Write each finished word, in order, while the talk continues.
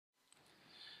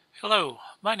Hello,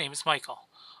 my name is Michael.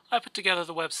 I put together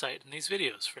the website and these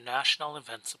videos for National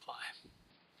Event Supply.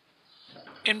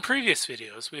 In previous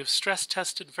videos, we have stress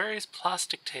tested various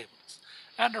plastic tables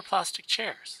and our plastic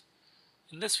chairs.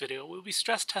 In this video, we'll be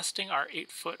stress testing our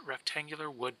 8-foot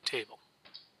rectangular wood table.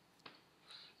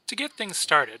 To get things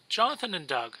started, Jonathan and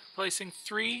Doug are placing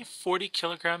 3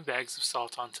 40-kilogram bags of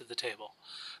salt onto the table.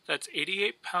 That's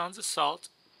 88 pounds of salt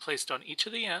placed on each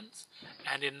of the ends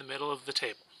and in the middle of the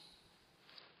table.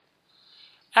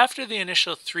 After the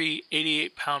initial 3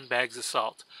 88-pound bags of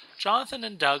salt, Jonathan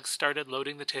and Doug started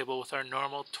loading the table with our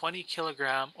normal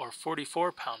 20-kilogram or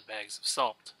 44-pound bags of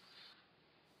salt.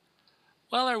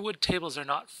 While our wood tables are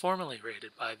not formally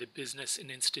rated by the Business and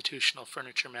Institutional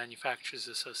Furniture Manufacturers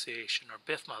Association or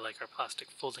BIFMA like our plastic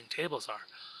folding tables are,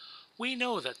 we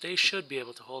know that they should be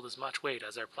able to hold as much weight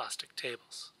as our plastic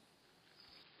tables.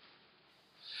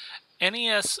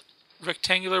 NES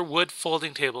rectangular wood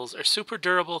folding tables are super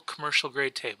durable commercial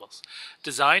grade tables,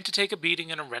 designed to take a beating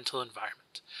in a rental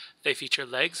environment. They feature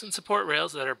legs and support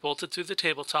rails that are bolted through the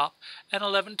tabletop and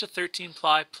 11 to 13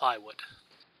 ply plywood.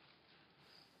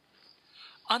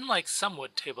 Unlike some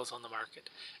wood tables on the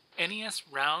market, NES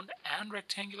round and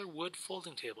rectangular wood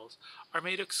folding tables are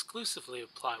made exclusively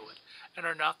of plywood and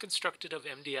are not constructed of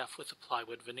MDF with a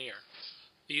plywood veneer.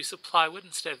 The use of plywood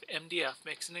instead of MDF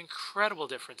makes an incredible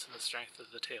difference in the strength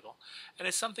of the table, and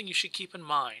is something you should keep in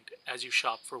mind as you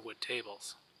shop for wood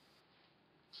tables.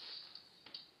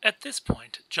 At this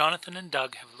point, Jonathan and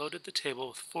Doug have loaded the table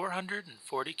with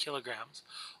 440 kilograms,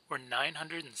 or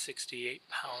 968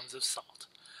 pounds of salt.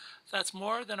 That's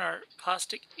more than our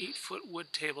plastic 8-foot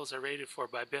wood tables are rated for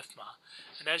by BIFMA,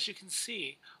 and as you can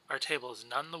see, our table is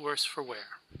none the worse for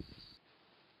wear.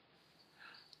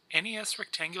 NES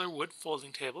rectangular wood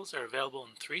folding tables are available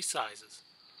in 3 sizes: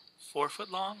 4-foot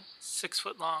long,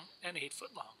 6-foot long, and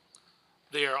 8-foot long.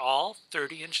 They are all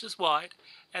 30 inches wide,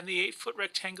 and the 8-foot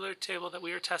rectangular table that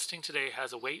we are testing today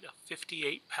has a weight of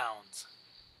 58 pounds.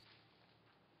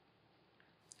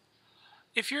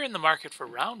 If you're in the market for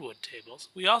round wood tables,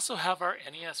 we also have our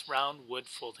NES round wood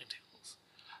folding tables.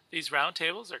 These round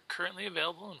tables are currently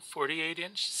available in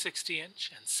 48-inch,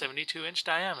 60-inch, and 72-inch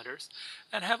diameters,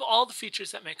 and have all the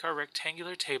features that make our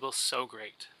rectangular table so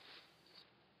great.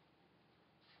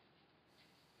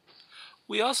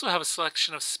 We also have a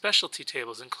selection of specialty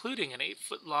tables, including an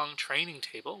 8-foot long training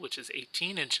table, which is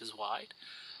 18 inches wide,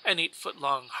 an 8-foot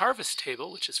long harvest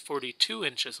table, which is 42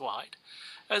 inches wide,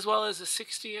 as well as a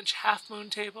 60-inch half-moon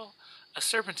table, a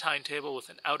serpentine table with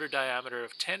an outer diameter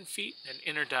of 10 feet and an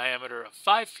inner diameter of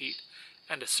 5 feet,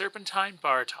 and a serpentine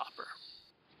bar topper.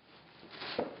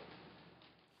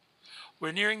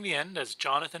 We're nearing the end as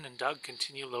Jonathan and Doug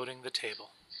continue loading the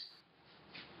table.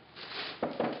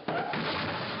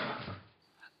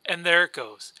 And there it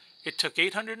goes. It took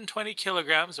 820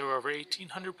 kilograms or over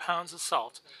 1,800 pounds of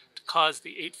salt to cause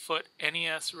the 8-foot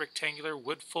NES rectangular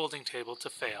wood folding table to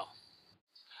fail.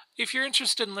 If you're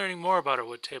interested in learning more about our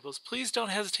wood tables, please don't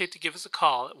hesitate to give us a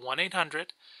call at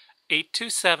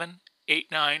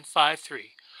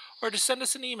 1-800-827-8953 or to send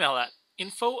us an email at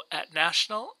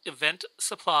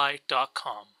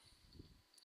info@nationaleventsupply.com.